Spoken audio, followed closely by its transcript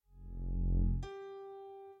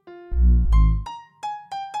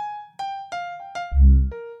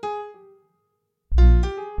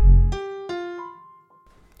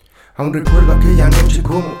Aún recuerdo aquella noche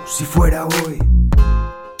como si fuera hoy.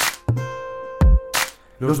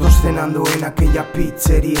 Los dos cenando en aquella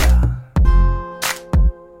pizzeria.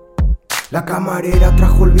 La camarera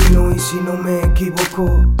trajo el vino y si no me equivoco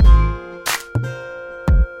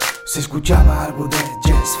se escuchaba algo de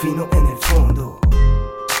jazz fino en el fondo.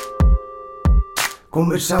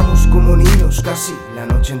 Conversamos como niños casi la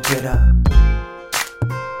noche entera,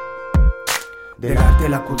 del arte,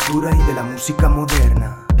 la cultura y de la música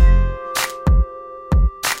moderna.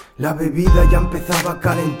 La bebida ya empezaba a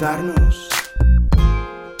calentarnos.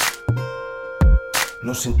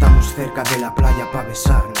 Nos sentamos cerca de la playa para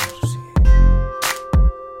besarnos.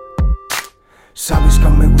 Sabes que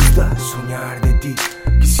aún me gusta soñar de ti.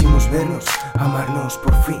 Quisimos vernos, amarnos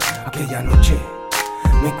por fin. Aquella noche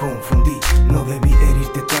me confundí, no debí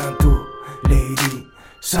herirte tanto, lady.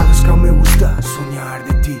 Sabes que aún me gusta soñar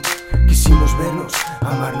de ti. Quisimos vernos,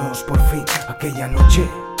 amarnos por fin. Aquella noche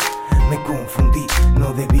me confundí,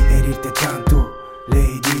 no debí herirte tanto,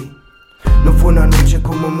 lady. No fue una noche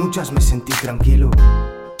como muchas, me sentí tranquilo,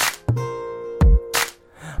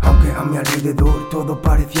 aunque a mi alrededor todo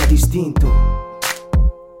parecía distinto.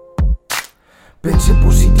 Pensé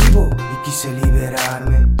positivo y quise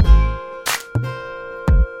liberarme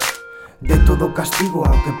de todo castigo,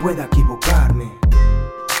 aunque pueda equivocarme.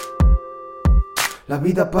 La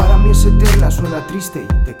vida para mí es eterna, suena triste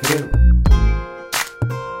y te creo,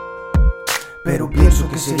 pero pienso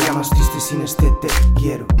que sería más triste sin este te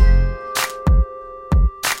quiero.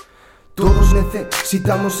 Todos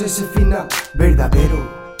necesitamos ese final verdadero.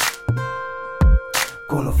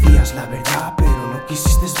 Conocías la verdad pero no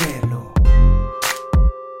quisiste verlo.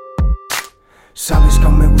 Sabes que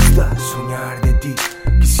aún me gusta soñar de ti.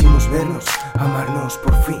 Quisimos vernos, amarnos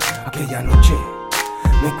por fin. Aquella noche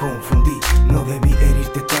me confundí, no debí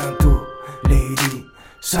herirte tanto, lady.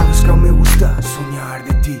 Sabes que aún me gusta soñar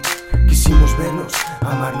de ti. Quisimos vernos,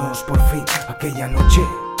 amarnos por fin. Aquella noche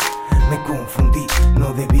me confundí,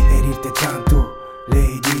 no debí herirte tanto,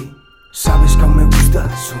 lady. Sabes que aún me gusta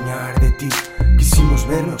soñar de ti. Quisimos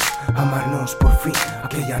vernos, amarnos por fin.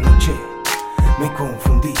 Aquella noche me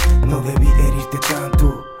confundí, no debí herirte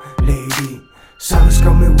tanto, lady. Sabes que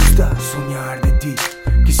aún me gusta soñar de ti.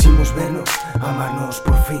 Quisimos vernos, amarnos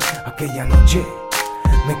por fin. Aquella noche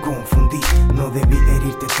me confundí, no debí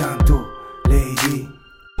herirte tanto, lady.